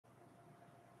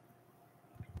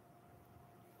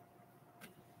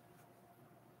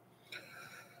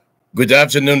Good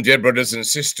afternoon, dear brothers and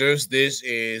sisters. This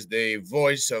is the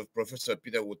voice of Professor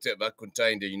Peter Wuteh Vakunta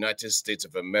in the United States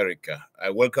of America. I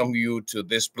welcome you to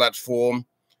this platform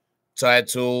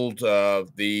titled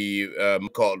the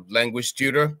Meukoh Language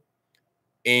Tutor.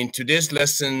 In today's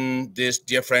lesson,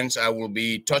 dear friends, I will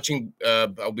be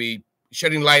I'll be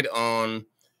shedding light on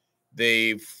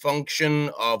the function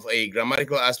of a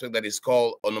grammatical aspect that is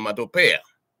called onomatopoeia.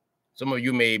 Some of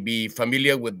you may be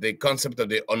familiar with the concept of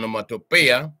the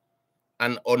onomatopoeia.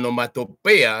 An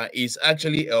onomatopoeia is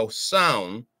actually a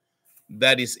sound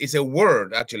that is a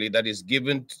word actually that is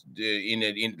given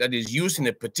that is used in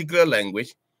a particular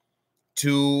language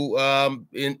to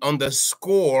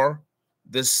underscore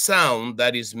the sound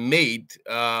that is made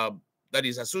that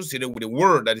is associated with the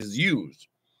word that is used.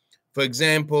 For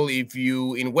example, if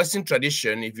you in Western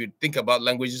tradition, if you think about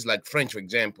languages like French, for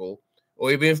example,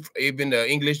 or even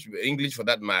English for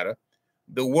that matter,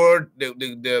 the word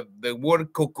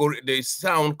the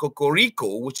sound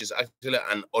cocorico, which is actually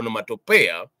an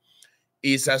onomatopoeia,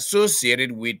 is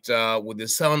associated with the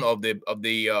sound of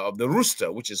the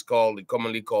rooster, which is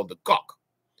commonly called the cock.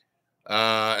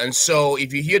 And so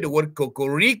if you hear the word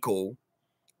cocorico,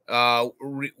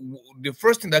 the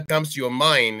first thing that comes to your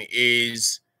mind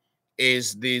is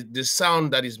the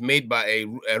sound that is made by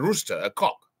a rooster, a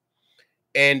cock.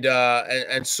 And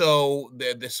so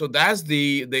so that's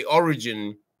the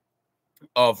origin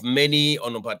of many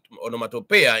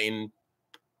onomatopoeia in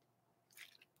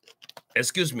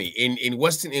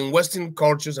Western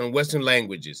cultures and Western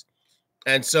languages.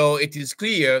 And so it is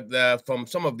clear that from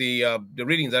some of the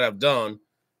readings that I've done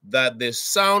that the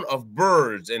sound of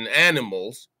birds and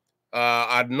animals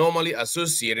are normally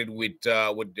associated with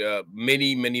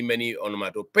many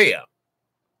onomatopoeia.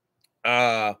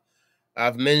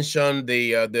 I've mentioned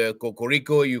the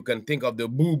cocorico. You can think of the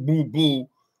boo boo boo,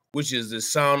 which is the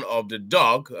sound of the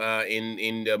dog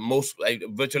in the most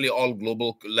virtually all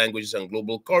global languages and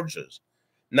global cultures.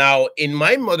 Now, in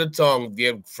my mother tongue,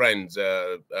 dear friends,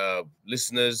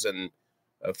 listeners, and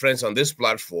friends on this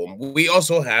platform, we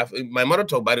also have my mother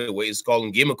tongue. By the way, is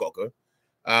called Ngiemeukokeuh.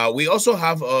 We also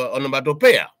have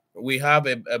onomatopoeia. We have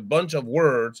a bunch of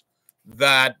words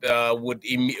that would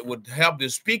help the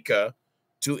speaker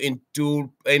to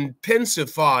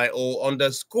intensify or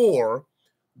underscore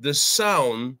the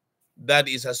sound that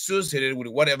is associated with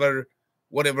whatever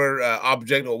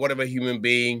object or whatever human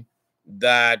being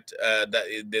that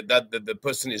the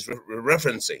person is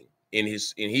referencing in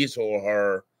his or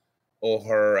her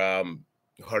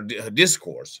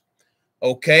discourse.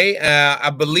 Okay, I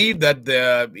believe that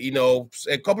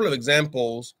a couple of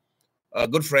examples,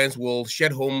 good friends, will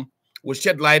shed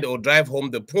light or drive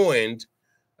home the point.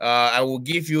 I will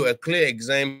give you a clear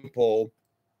example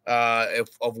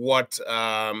of what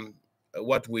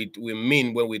we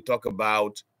mean when we talk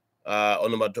about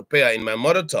onomatopoeia in my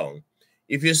mother tongue.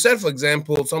 If you said, for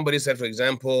example, somebody said, for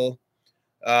example,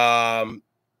 "Wogo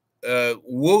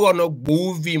no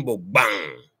buvimbo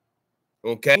bang,"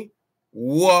 okay,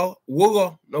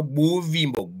 wogo no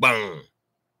buvimbo bang.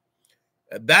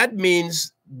 That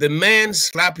means the man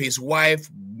slapped his wife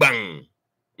bang.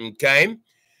 Okay.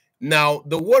 Now,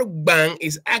 the word bang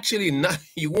is actually not,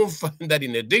 you won't find that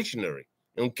in a dictionary,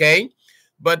 okay?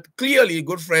 But clearly,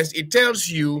 good friends, it tells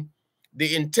you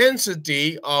the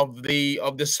intensity of the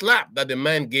slap that the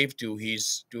man gave to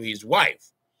his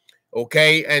wife,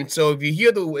 okay? And so if you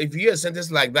hear a sentence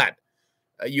like that,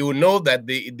 you will know that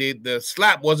the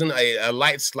slap wasn't a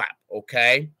light slap,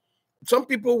 okay? Some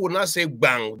people will not say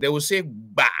bang, they will say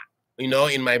ba,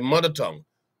 in my mother tongue.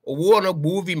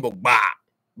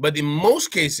 But in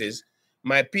most cases,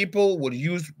 my people would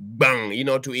use bang,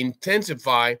 to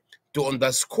intensify, to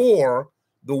underscore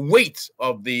the weight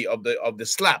of the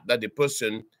slap that the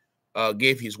person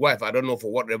gave his wife. I don't know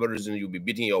for whatever reason you'll be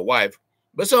beating your wife,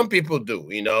 but some people do,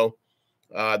 they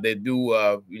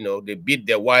do, they beat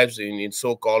their wives in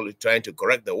so-called trying to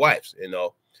correct their wives,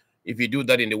 If you do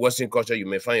that in the Western culture, you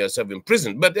may find yourself in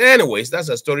prison. But anyways, that's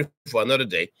a story for another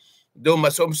day. Though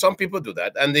some people do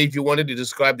that. And if you wanted to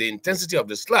describe the intensity of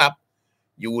the slap,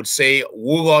 you would say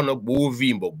 "wugona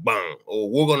buvimbo bang" or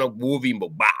 "wugona buvimbo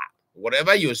ba."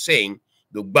 Whatever you're saying,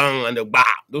 the bang and the ba,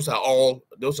 those are all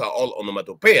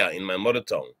onomatopoeia in my mother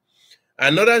tongue.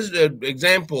 Another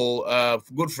example of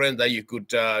good friends that you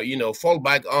could fall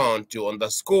back on to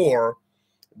underscore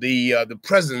the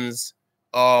presence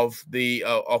of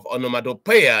of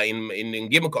onomatopoeia in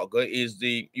Ngiemeukokeuh is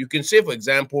you can say, for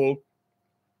example,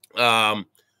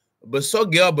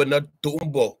 "Besogya but not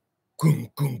tumbo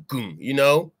kung kung kung,"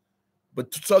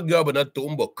 but "besogya but not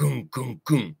tumbo kung kung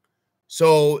kung."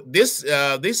 So this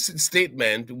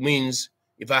statement means,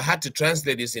 if I had to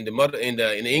translate this in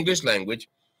the English language,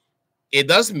 it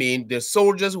does mean the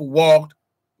soldiers walked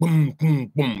boom,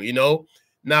 boom, boom, you know.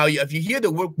 Now, if you hear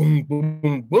the word boom, boom,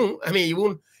 boom, boom, I mean, you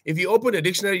won't, if you open a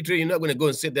dictionary tree, you're not going to go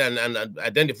and sit there and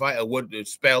identify a word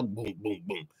spelled boom, boom,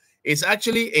 boom. It's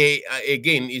actually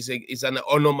again, it's an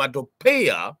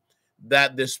onomatopoeia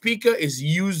that the speaker is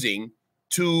using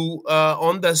to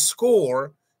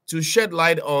underscore, to shed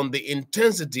light on the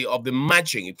intensity of the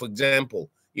marching. For example,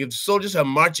 if soldiers are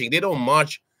marching, they don't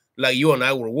march like you and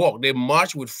I will walk. They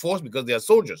march with force because they are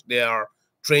soldiers. They are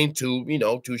trained to, you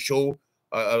know, to show,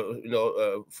 a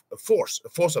force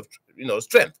of, you know,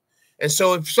 strength. And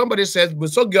so if somebody says,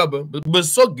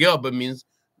 "Besogyoba" means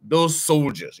those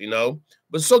soldiers, you know.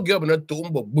 "Besogyoba na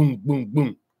tumbo boom, boom,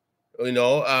 boom." You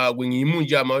know,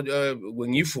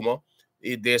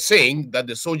 they're saying that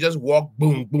the soldiers walk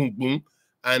boom, boom, boom,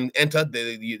 and enter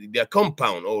their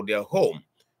compound or their home.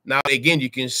 Now, again, you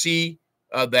can see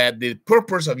that the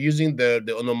purpose of using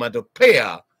the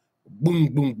onomatopoeia, boom,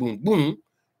 boom, boom, boom,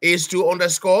 is to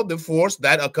underscore the force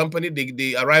that accompanied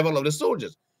the arrival of the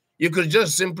soldiers. You could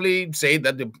just simply say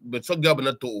that the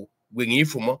governor to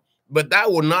Ngiemeukokeuh, but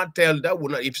that would not tell, that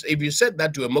would not, if you said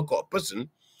that to a Meukoh person,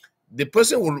 the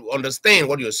person will understand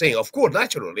what you're saying, of course,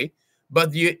 naturally,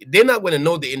 but they're not going to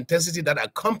know the intensity that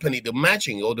accompanied the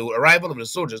marching or the arrival of the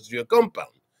soldiers to your compound.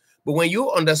 But when you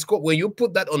underscore, when you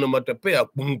put that onomatopoeia,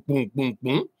 boom, boom, boom,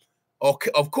 boom,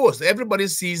 okay, of course, everybody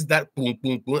sees that boom,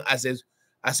 boom, boom as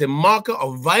a marker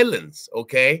of violence,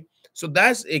 okay? So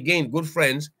that's, again, good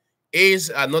friends,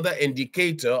 is another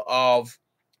indicator of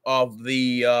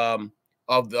the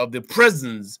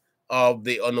presence of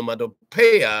the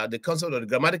onomatopoeia, the concept of the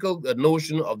grammatical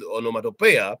notion of the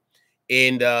onomatopoeia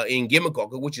in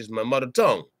Ngiemeukokeuh, which is my mother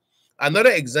tongue.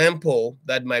 Another example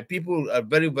that my people are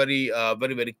very,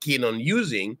 very keen on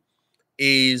using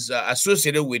is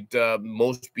associated with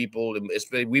most people,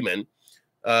 especially women,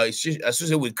 it's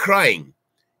associated with crying.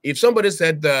 If somebody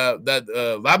said that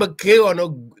 "Vabake or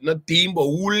no team or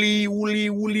woolly,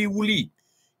 woolly, woolly, woolly,"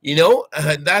 you know,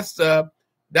 that's the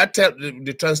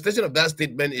translation of that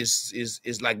statement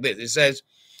is like this. It says,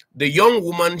 "The young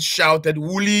woman shouted,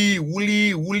 'Woolly,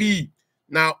 woolly, woolly.'"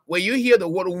 Now, when you hear the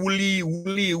word "woolly,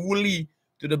 woolly, woolly,"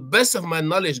 to the best of my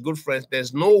knowledge, good friends,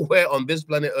 there's nowhere on this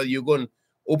planet you're going to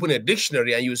open a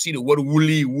dictionary and you see the word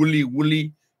 "woolly, woolly,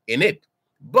 woolly" in it.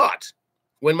 But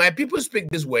when my people speak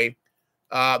this way,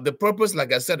 the purpose,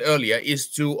 like I said earlier, is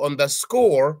to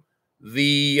underscore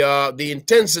the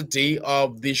intensity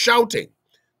of the shouting,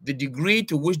 the degree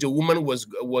to which the woman was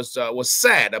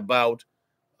sad about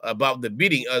the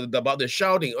beating, about the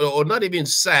shouting, or not even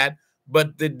sad,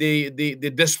 but the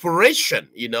desperation,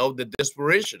 you know, the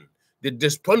desperation, the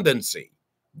despondency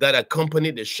that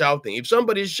accompanied the shouting. If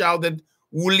somebody shouted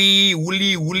 "woolly,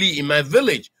 woolly, woolly" in my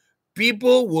village,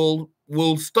 people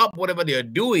will stop whatever they are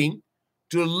doing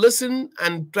to listen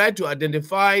and try to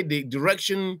identify the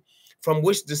direction from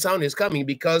which the sound is coming,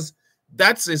 because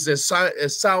that is a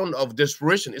sound of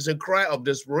desperation. It's a cry of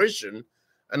desperation.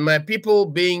 And my people,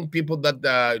 being people that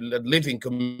live in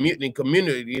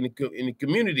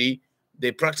community,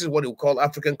 they practice what we call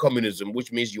African communism,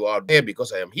 which means you are there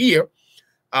because I am here.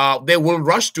 They will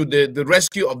rush to the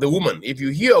rescue of the woman. If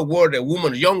you hear a word, a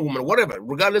woman, a young woman, whatever,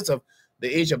 regardless of the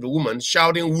age of the woman,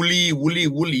 shouting "woolly, woolly,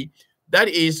 woolly," that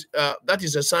is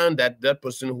a sign that that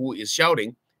person who is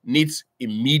shouting needs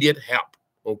immediate help.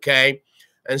 Okay,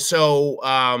 and so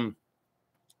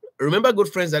remember,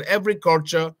 good friends, that every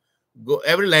culture,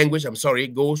 every language, I'm sorry,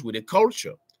 goes with a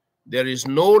culture. There is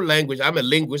no language. I'm a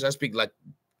linguist. I speak like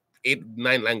 8,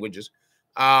 9 languages.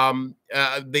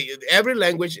 Every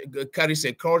language carries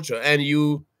a culture, and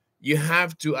you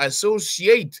have to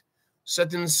associate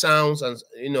certain sounds and,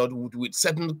 you know, with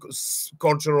certain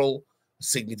cultural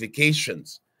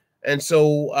significations. And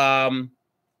so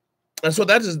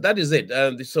that is it.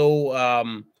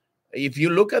 If you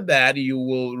look at that, it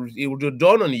will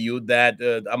dawn on you that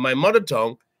my mother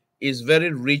tongue is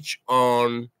very rich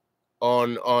very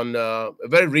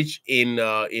rich in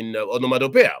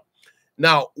onomatopoeia.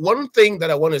 Now, one thing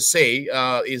that I want to say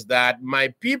is that my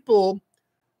people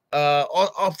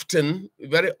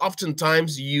very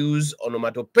oftentimes use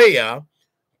onomatopoeia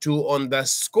to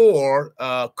underscore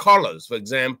colors. For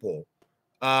example,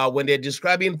 when they're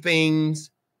describing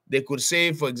things, they could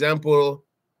say, for example,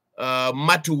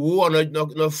 "Matuwo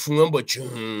no fumbo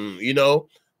chung," you know,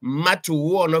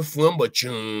 "Matuwo no fumbo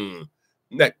chung."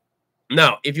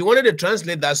 Now, if you wanted to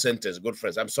translate that sentence, good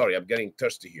friends, I'm sorry, I'm getting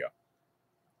thirsty here.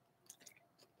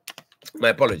 My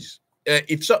apologies.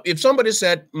 If somebody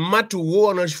said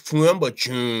 "Matuwo no fumbo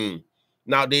chung,"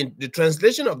 now the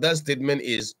translation of that statement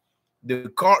is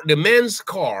the man's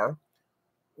car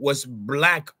was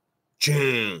black.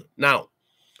 Now,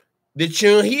 The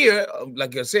churn here,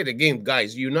 like I said again,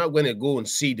 guys, you're not going to go and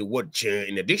see the word churn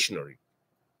in a dictionary.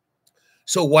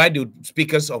 So why do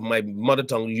speakers of my mother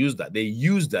tongue use that? They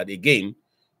use that again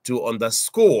to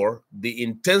underscore the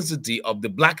intensity of the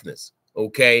blackness.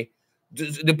 Okay,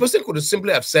 the person could have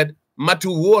simply have said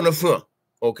 "matu on the front."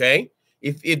 Okay,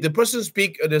 if the person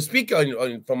the speaker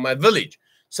from my village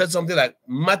said something like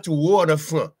 "matu on the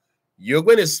front," you're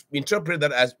going to interpret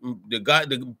that as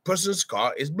the person's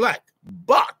car is black.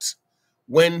 But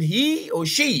when he or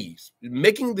she is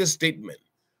making this statement,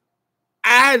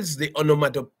 adds the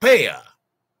onomatopoeia,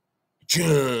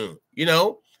 you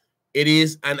know, it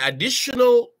is an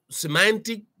additional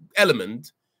semantic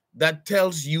element that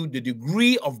tells you the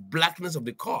degree of blackness of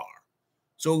the car.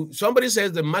 So somebody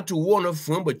says the Matuwana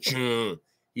from but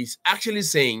he's actually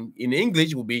saying in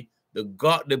English will be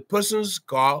the person's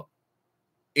car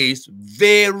is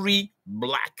very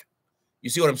black. You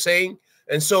see what I'm saying?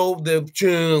 And so the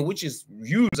which is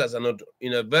used as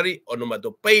in a very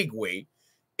onomatopoeic way,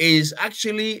 is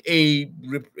actually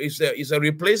is a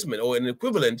replacement or an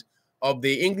equivalent of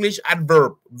the English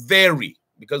adverb very,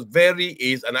 because very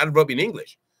is an adverb in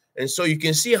English. And so you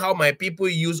can see how my people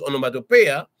use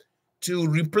onomatopoeia to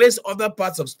replace other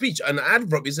parts of speech. An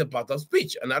adverb is a part of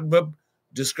speech. An adverb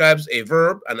describes a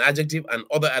verb, an adjective, and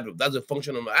other adverb. That's a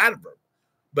function of an adverb.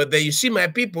 But then you see my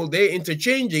people, they're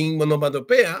interchanging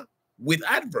onomatopoeia with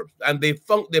adverbs, and they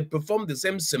perform the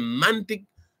same semantic.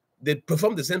 They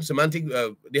perform the same semantic.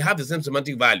 They have the same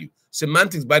semantic value.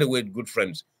 Semantics, by the way, good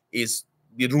friends, is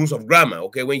the rules of grammar.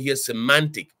 Okay, when you hear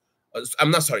semantic,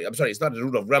 I'm sorry. It's not the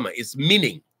rule of grammar. It's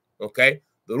meaning. Okay,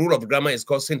 the rule of grammar is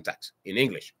called syntax in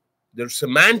English. The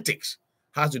semantics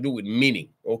has to do with meaning.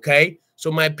 Okay,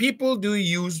 so my people do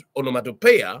use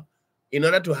onomatopoeia in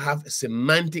order to have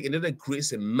semantic, in order to create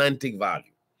semantic value.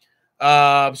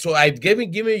 So I've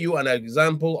given you an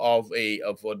example of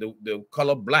the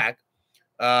color black.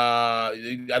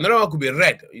 Another one could be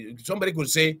red. Somebody could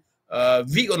say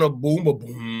V on a boom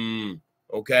boom.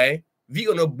 Okay, V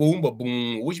on a boom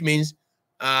boom, which means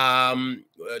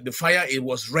the fire, it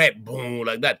was red, boom,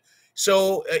 like that.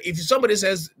 So if somebody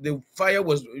says the fire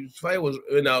was V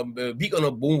on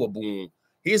a boom boom,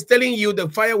 he's telling you the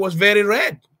fire was very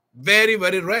red, very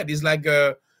red. It's like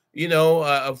a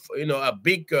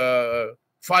big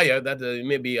fire that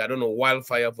maybe, I don't know,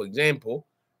 wildfire, for example,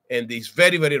 and it's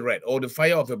very red, or the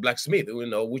fire of a blacksmith,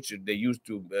 which they use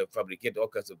to fabricate all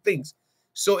kinds of things.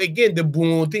 So again, the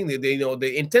boom thing,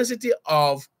 the intensity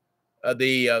of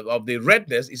the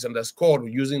redness is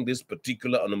underscored using this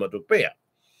particular onomatopoeia.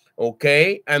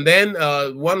 Okay, and then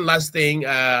one last thing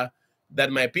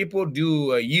that my people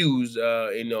do use,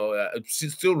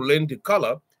 still relating to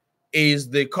color, is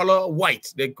the color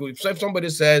white. They could, so if somebody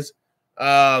says,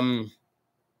 ndi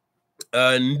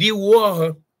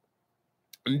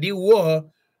war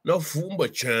no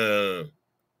fumba chan,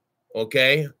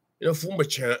 okay, fumba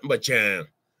chan,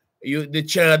 the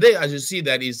chan there, as you see,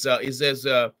 that is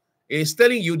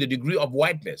telling you the degree of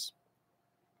whiteness.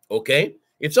 Okay,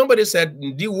 if somebody said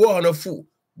ndi war no fu,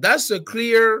 that's a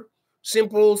clear,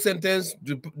 simple sentence.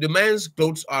 The man's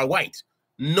clothes are white.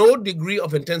 No degree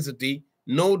of intensity,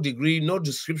 no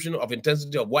description of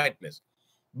intensity of whiteness.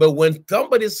 But when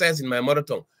somebody says in my mother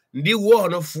tongue, he's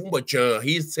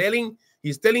telling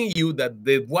you that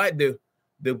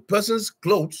the person's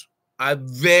clothes are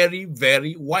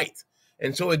very white.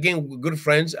 And so again, good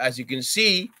friends, as you can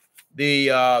see, the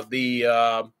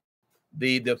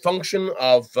function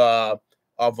of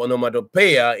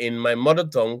onomatopoeia in my mother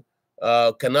tongue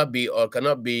cannot be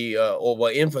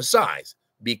overemphasized,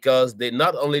 because they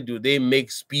not only do they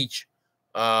make speech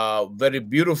very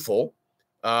beautiful.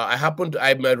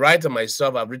 I'm a writer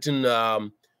myself. I've written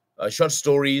short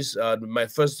stories. My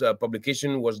first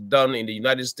publication was done in the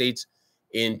United States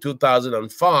in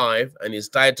 2005, and it's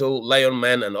titled Lion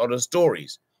Man and Other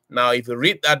Stories. Now, if you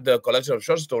read that collection of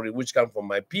short stories, which come from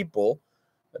my people,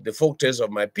 the folk tales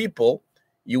of my people,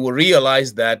 you will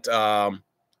realize that I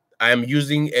am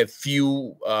using a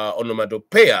few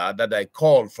onomatopoeia that I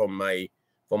called from my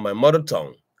mother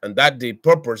tongue, and that the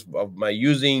purpose of my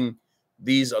using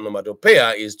these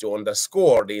onomatopoeia is to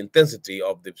underscore the intensity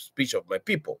of the speech of my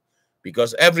people,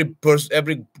 because every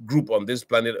group on this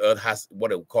planet Earth has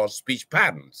what we call speech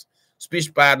patterns.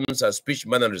 Speech patterns are speech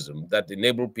mannerisms that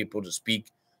enable people to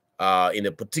speak in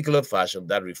a particular fashion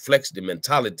that reflects the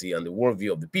mentality and the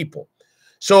worldview of the people.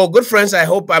 So, good friends, I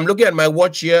hope, I'm looking at my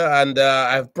watch here, and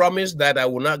I've promised that I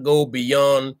will not go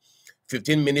beyond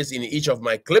 15 minutes in each of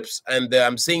my clips, and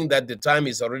I'm seeing that the time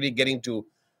is already getting to,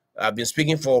 I've been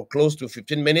speaking for close to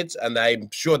 15 minutes, and I'm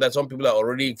sure that some people are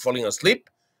already falling asleep,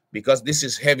 because this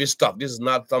is heavy stuff. This is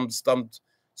not some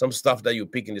some stuff that you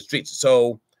pick in the streets.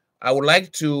 So I would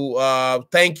like to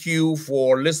thank you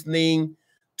for listening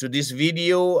to this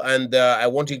video, and I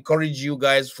want to encourage you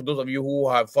guys, for those of you who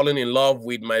have fallen in love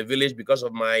with my village because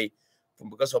of my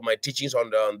teachings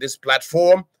on this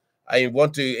platform. I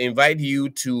want to invite you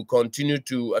to continue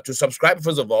to subscribe,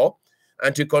 first of all,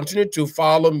 and to continue to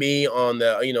follow me on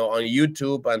on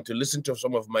YouTube, and to listen to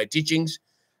some of my teachings.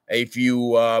 If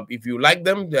you like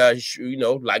them,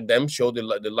 like them, show the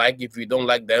like. If you don't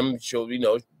like them, show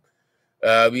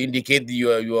indicate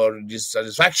your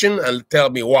dissatisfaction and tell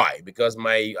me why. Because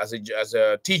as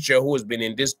a teacher who has been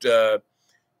in this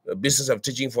business of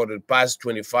teaching for the past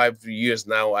 25 years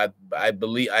now, I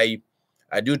believe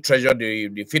I do treasure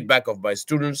the feedback of my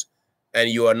students, and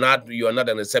you are not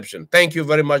an exception. Thank you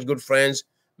very much, good friends.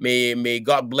 May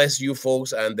God bless you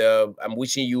folks, and I'm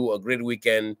wishing you a great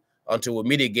weekend until we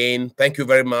meet again. Thank you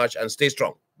very much, and stay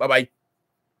strong. Bye-bye.